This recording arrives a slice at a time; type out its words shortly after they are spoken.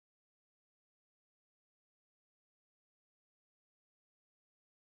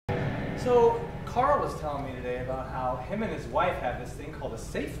So, Carl was telling me today about how him and his wife have this thing called a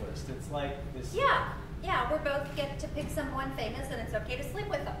safe list. It's like this... Yeah, we both get to pick someone famous and it's okay to sleep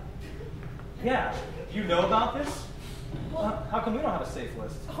with them. Yeah. You know about this? Well, how come we don't have a safe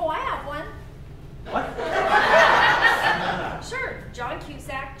list? Oh, I have one. What? Sure, John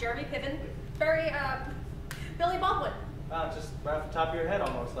Cusack, Jeremy Piven, Billy Baldwin. Wow, just right off the top of your head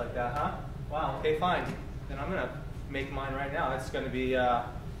almost like that, huh? Wow, okay, fine. Then I'm going to make mine right now. That's going to be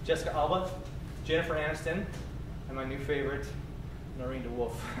Jessica Alba, Jennifer Aniston, and my new favorite, Noureen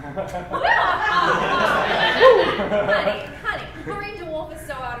DeWulf. honey, Noureen DeWulf is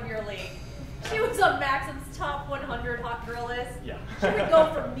so out of your league. She was on Maxim's top 100 hot girl list. Yeah. She would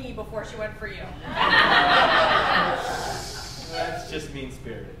go for me before she went for you. That's just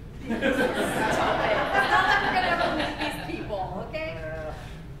mean-spirited. Stop it. It's not like we're going to ever meet these people, okay?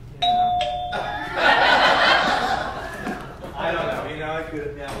 I don't know, you know, I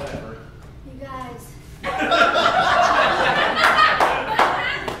could, yeah, whatever. You guys.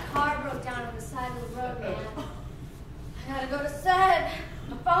 Car broke down on the side of the road, man. I gotta go to set.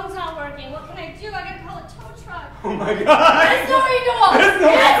 My phone's not working. What can I do? I gotta call a tow truck. Oh my God! It's Noureen DeWulf! It's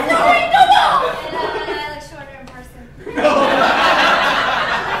Noureen DeWulf! And I look shorter in person. Can I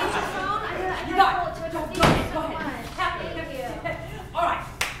use your phone? I gotta call it to a truck. Thank you so much. Happy interview. All right,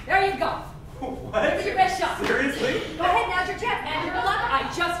 there you go. What? This is your best shot. Seriously? Go ahead, now's your chance. And your luck, I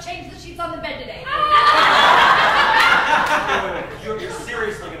just changed the sheets on the bed today. Wait. You're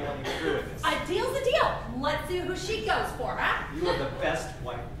seriously going to let me go through with this? A deal's a deal. Let's see who she goes for, huh? You are the best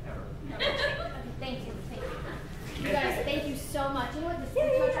wife ever. Okay, thank you. You guys, thank you so much. You know what, the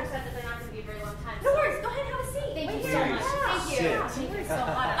tow truck said that they're not going to be a very long time. No worries, go ahead, have a seat. Thank you Wait so here. much. Sit. Thank you. Thank you so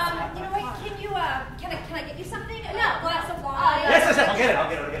much. You know what, can I get you something? A glass of wine? Yes, I'll get it. I'll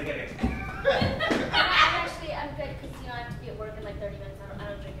get it. I'm good because, I have to be at work in like 30 minutes. I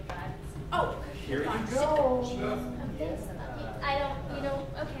don't drink and drive. Oh, Here you go. Thanks. I don't,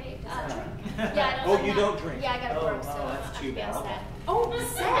 okay. Yeah, I don't. Oh, you don't drink? Yeah, I gotta work, so that's I too have to be bad. on set. Oh,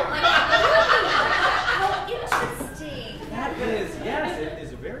 set. How interesting. That is, yes, it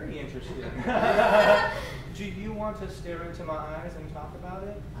is very interesting. Do you want to stare into my eyes and talk about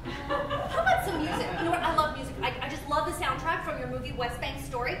it? How about some music? You know what? I love music. I just love the soundtrack from your movie West Bank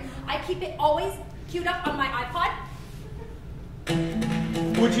Story. I keep it always queued up on my iPod.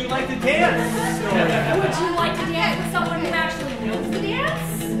 Would you like to dance? Would you like to dance with someone who actually knows the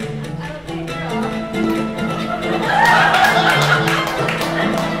dance? I'm a big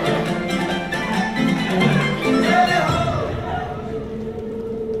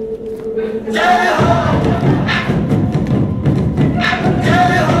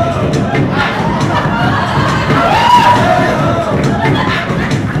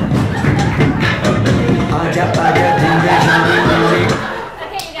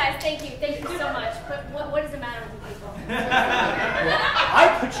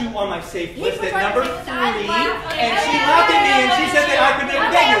on my safe list at number 3, and she laughed at me and she said that I could never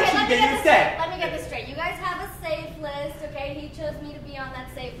get you. She did it instead. Let me get this straight. You guys have a safe list, okay? He chose me to be on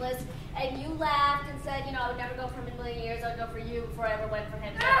that safe list, and you laughed and said, I would never go for him in a million years. I would go for you before I ever went for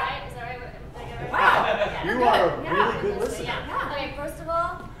him. Is that right? Is that right? Wow. Yeah. You are a really good listener. Yeah. Okay, first of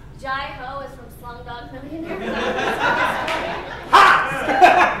all, Jai Ho is from Slumdog Millionaire.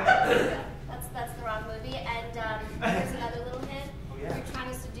 That's the wrong movie. And here's another little hint. Yeah. You're trying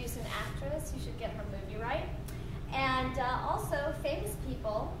to seduce an actress. You should get her movie right. And also, famous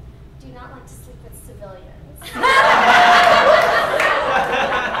people do not like to sleep with civilians. Bless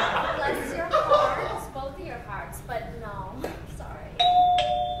your hearts, both of your hearts, but no. Sorry.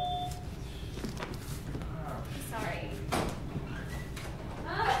 Sorry.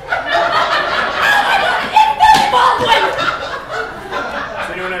 Does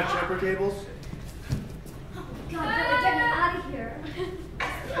anyone have jumper cables? God, really, get me out of here.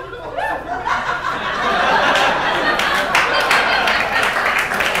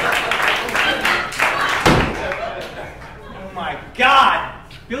 Oh my God!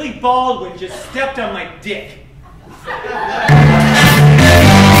 Billy Baldwin just stepped on my dick.